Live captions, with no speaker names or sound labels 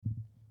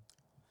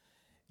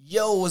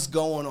Yo, what's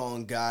going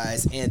on,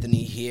 guys?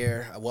 Anthony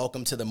here.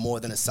 Welcome to the More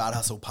Than a Side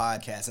Hustle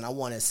podcast, and I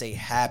want to say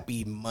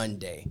happy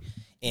Monday.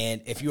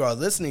 And if you are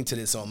listening to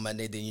this on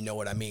Monday, then you know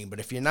what I mean. But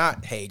if you're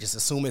not, hey, just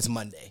assume it's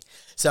Monday.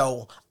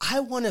 So I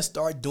want to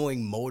start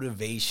doing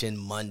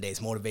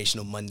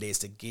motivational Mondays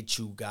to get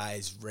you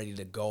guys ready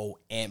to go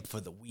amp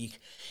for the week.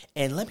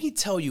 And let me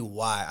tell you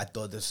why I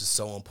thought this was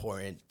so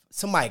important.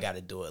 Somebody got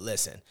to do it.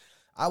 Listen,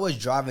 I was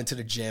driving to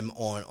the gym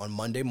on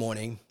Monday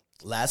morning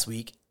last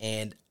week,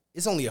 and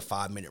it's only a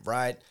 5-minute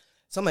ride.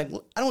 So I'm like,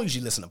 I don't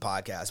usually listen to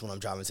podcasts when I'm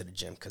driving to the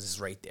gym because it's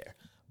right there.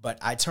 But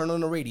I turn on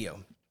the radio,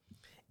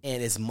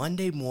 and it's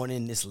Monday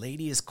morning. This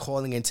lady is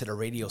calling into the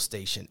radio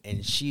station,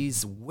 and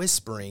she's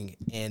whispering.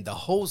 And the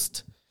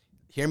host,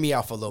 hear me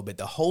out for a little bit.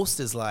 The host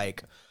is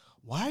like,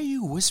 why are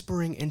you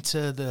whispering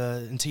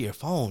into your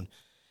phone?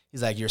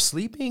 He's like, you're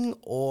sleeping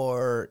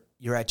or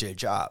you're at your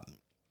job.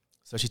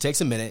 So she takes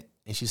a minute,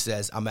 and she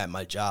says, I'm at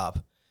my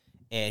job.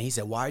 And he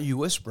said, why are you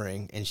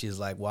whispering? And she's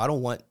like, well, I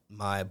don't want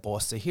my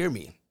boss to hear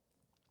me.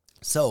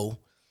 So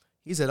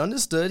he said,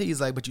 understood. He's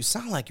like, but you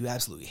sound like you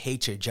absolutely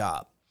hate your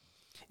job.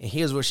 And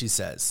here's what she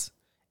says.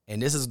 And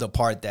this is the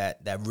part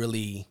that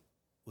really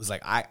was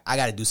like, I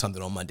got to do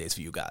something on Mondays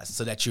for you guys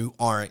so that you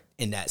aren't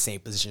in that same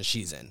position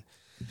she's in.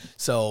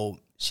 So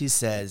she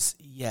says,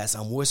 yes,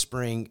 I'm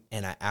whispering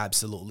and I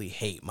absolutely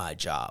hate my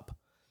job.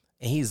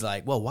 And he's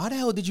like, well, why the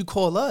hell did you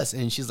call us?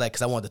 And she's like,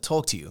 because I wanted to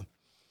talk to you.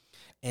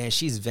 And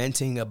she's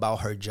venting about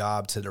her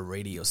job to the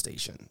radio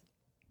station.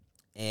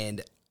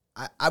 And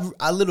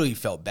I literally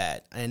felt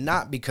bad. And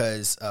not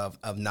because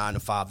of 9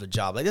 to 5, the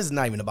job. Like, this is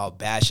not even about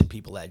bashing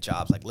people at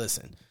jobs. Like,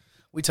 listen,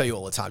 we tell you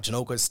all the time,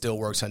 Janoka still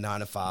works her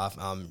 9 to 5.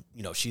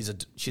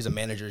 She's a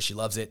manager. She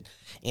loves it.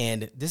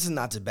 And this is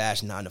not to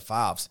bash 9 to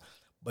 5s.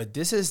 But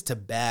this is to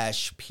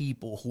bash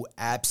people who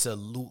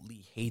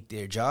absolutely hate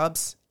their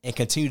jobs and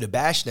continue to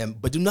bash them,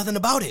 but do nothing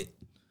about it.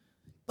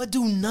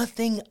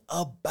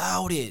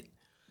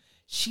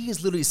 She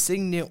is literally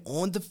sitting there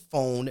on the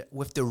phone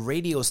with the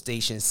radio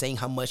station saying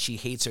how much she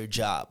hates her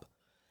job.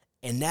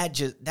 And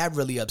that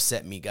really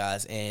upset me,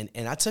 guys. And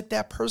I took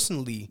that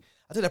personally.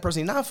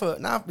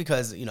 Not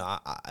because,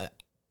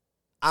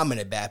 I'm in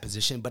a bad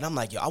position, but I'm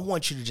like, yo, I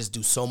want you to just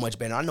do so much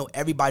better. I know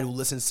everybody who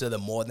listens to the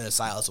More Than a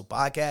Side Hustle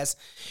podcast,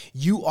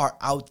 you are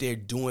out there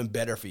doing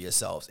better for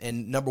yourselves.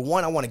 And number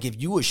one, I want to give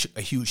you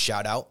a huge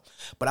shout out,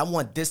 but I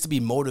want this to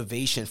be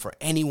motivation for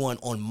anyone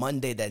on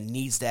Monday that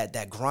needs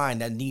that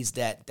grind, that needs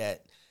that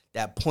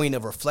point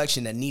of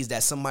reflection, that needs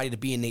that somebody to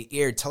be in their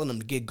ear telling them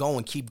to get going,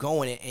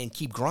 and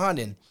keep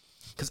grinding.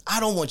 Because I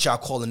don't want y'all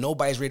calling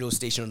nobody's radio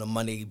station on a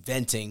Monday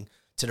venting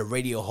to the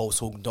radio hosts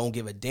who don't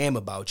give a damn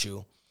about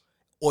you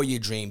or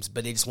your dreams,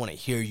 but they just want to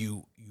hear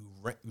you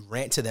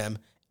rant to them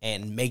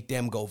and make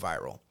them go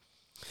viral.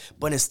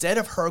 But instead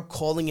of her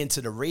calling into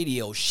the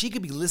radio, she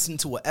could be listening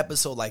to an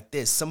episode like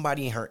this,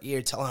 somebody in her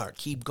ear telling her,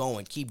 keep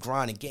going, keep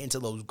grinding, get into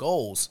those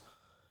goals.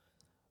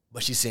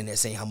 But she's sitting there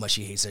saying how much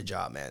she hates her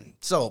job, man.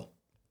 So,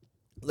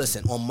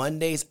 listen, on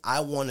Mondays, I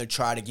want to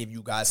try to give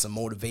you guys some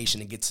motivation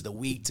to get to the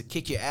week, to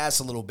kick your ass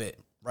a little bit,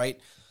 right?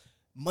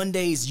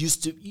 Mondays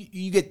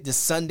you get the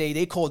Sunday,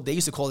 they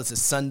used to call this a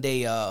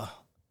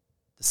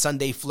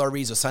Sunday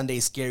flurries or Sunday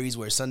scaries,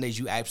 where Sundays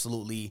you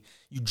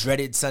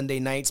dreaded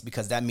Sunday nights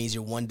because that means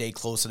you're one day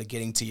closer to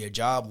getting to your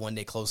job, one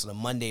day closer to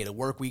Monday, the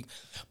work week.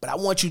 But I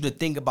want you to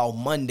think about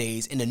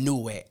Mondays in a new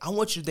way. I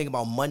want you to think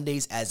about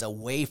Mondays as a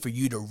way for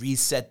you to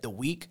reset the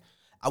week.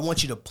 I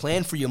want you to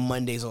plan for your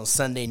Mondays on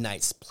Sunday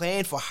nights.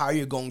 Plan for how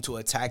you're going to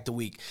attack the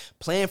week.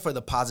 Plan for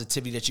the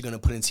positivity that you're going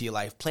to put into your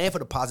life. Plan for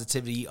the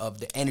positivity of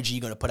the energy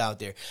you're going to put out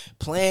there.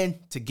 Plan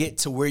to get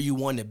to where you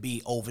want to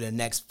be over the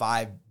next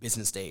 5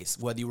 business days,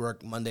 whether you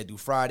work Monday through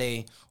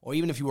Friday or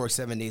even if you work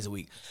 7 days a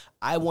week.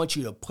 I want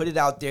you to put it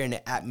out there in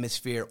the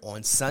atmosphere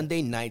on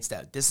Sunday nights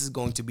that this is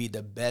going to be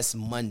the best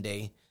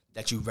Monday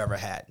that you've ever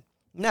had.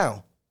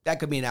 Now, that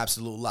could be an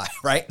absolute lie,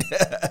 right?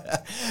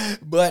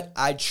 But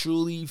I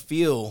truly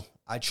feel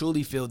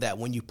that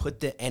when you put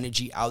the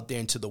energy out there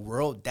into the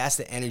world, that's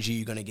the energy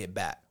you're going to get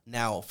back.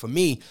 Now, for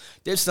me,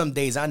 there's some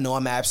days I know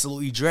I'm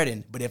absolutely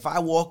dreading, but if I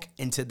walk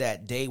into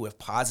that day with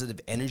positive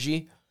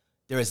energy,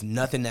 there is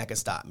nothing that can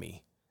stop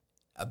me.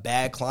 A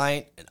bad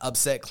client, an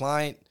upset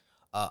client,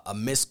 a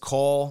missed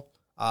call,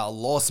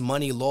 lost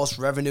money, lost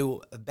revenue,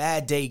 a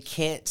bad day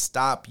can't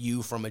stop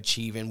you from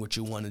achieving what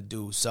you want to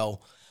do.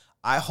 So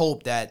I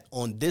hope that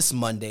on this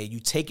Monday,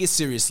 you take it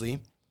seriously.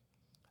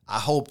 I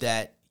hope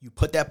that you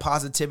put that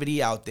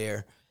positivity out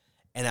there,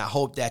 and I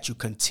hope that you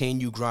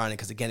continue grinding.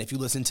 Because, again, if you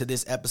listen to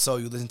this episode,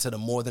 you listen to the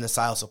More Than a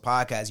Side Hustle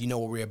podcast, you know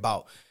what we're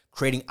about.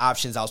 Creating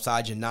options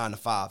outside your 9 to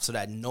 5 so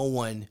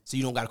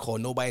you don't got to call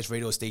nobody's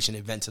radio station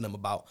and vent to them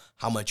about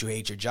how much you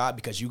hate your job,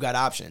 because you got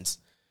options.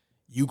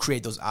 You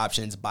create those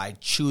options by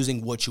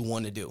choosing what you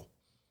want to do,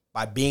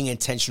 by being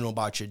intentional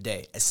about your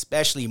day,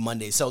 especially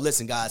Monday. So,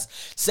 listen, guys,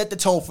 set the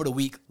tone for the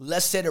week.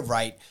 Let's set it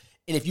right.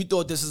 And if you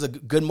thought this is a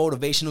good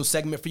motivational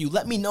segment for you,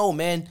 let me know,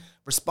 man.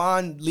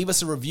 Respond, leave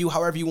us a review,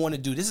 however you want to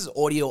do. This is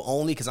audio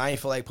only because I ain't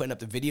feel like putting up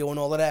the video and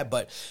all of that.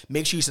 But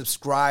make sure you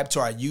subscribe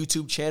to our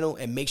YouTube channel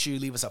and make sure you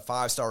leave us a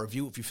 5-star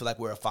review if you feel like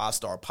we're a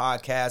 5-star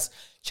podcast.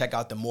 Check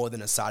out the More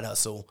Than a Side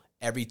Hustle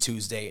every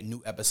Tuesday.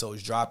 New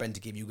episodes dropping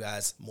to give you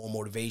guys more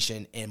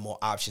motivation and more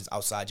options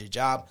outside your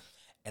job.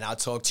 And I'll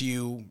talk to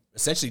you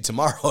essentially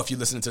tomorrow if you're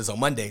listening to this on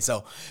Monday.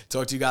 So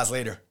talk to you guys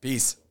later.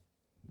 Peace.